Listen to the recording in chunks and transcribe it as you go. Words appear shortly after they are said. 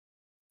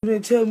You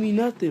didn't tell me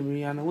nothing,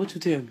 Brianna. What you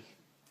tell me?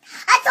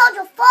 I told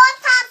you 4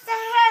 times to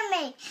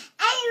hear me,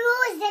 and you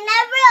was in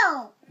that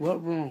room.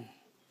 What room?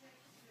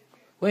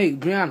 Wait,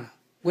 Brianna.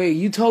 Wait,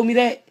 you told me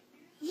that?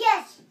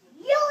 Yes,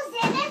 you was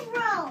in this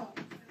room.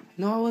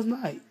 No, I was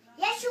not.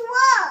 Yes, you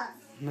was.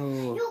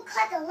 No. You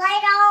cut the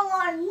light on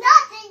or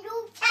nothing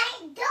you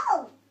can't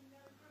do.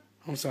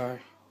 I'm sorry.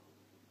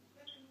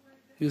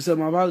 You accept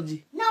my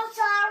apology? No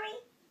sorry.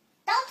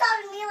 Don't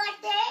talk to me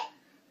like that.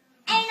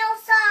 Ain't no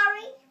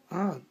sorry.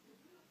 Oh,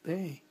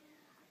 dang.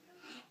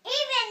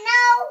 Even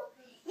though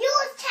you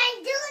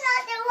can't do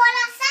nothing what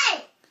I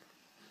say.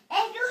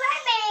 If you hear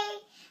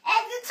me,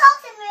 if you talk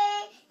to me,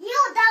 you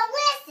don't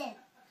listen.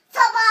 So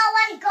I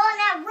want to go in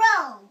that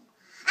room.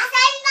 I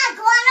said you're not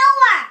going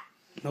nowhere.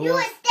 No, You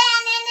was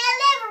standing in that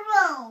living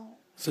room.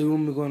 So you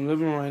want me to go in the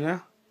living room right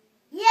now?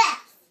 Yes.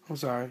 I'm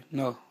sorry.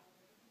 No.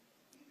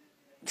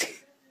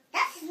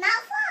 That's not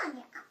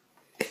funny.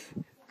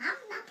 I'm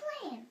not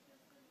playing.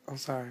 I'm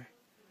sorry.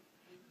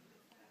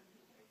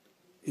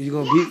 You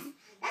gonna Yes. beat?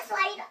 That's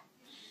why you don't.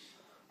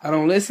 I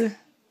don't listen?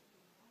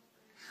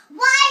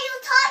 Why are you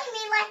talking to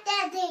me like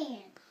that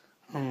then?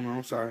 I don't know.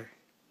 I'm sorry.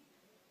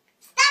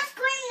 Stop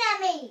screaming at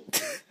me.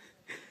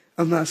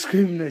 I'm not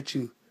screaming at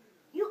you.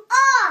 You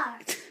are.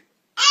 Ain't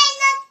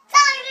nothing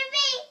talking to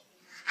me.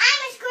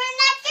 I'm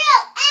screaming at you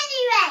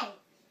anyway.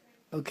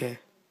 Okay.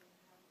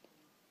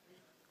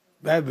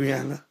 Bye,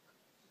 Brianna.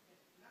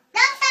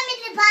 Don't tell me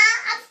goodbye.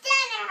 I'm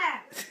standing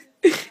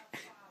here.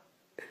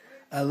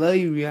 I love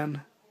you,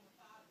 Brianna.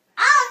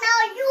 I don't know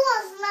you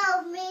don't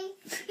love me.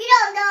 You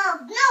don't love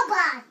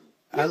nobody.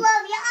 You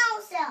love your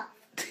own self.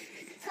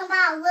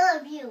 Somebody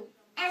love you.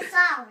 And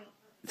sorry.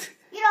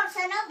 You don't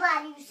tell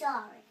nobody you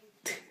sorry.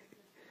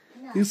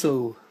 No. You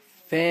so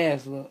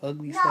fast, little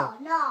ugly stuff.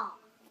 No.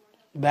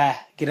 Bye.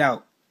 Get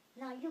out.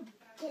 No, you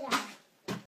get out.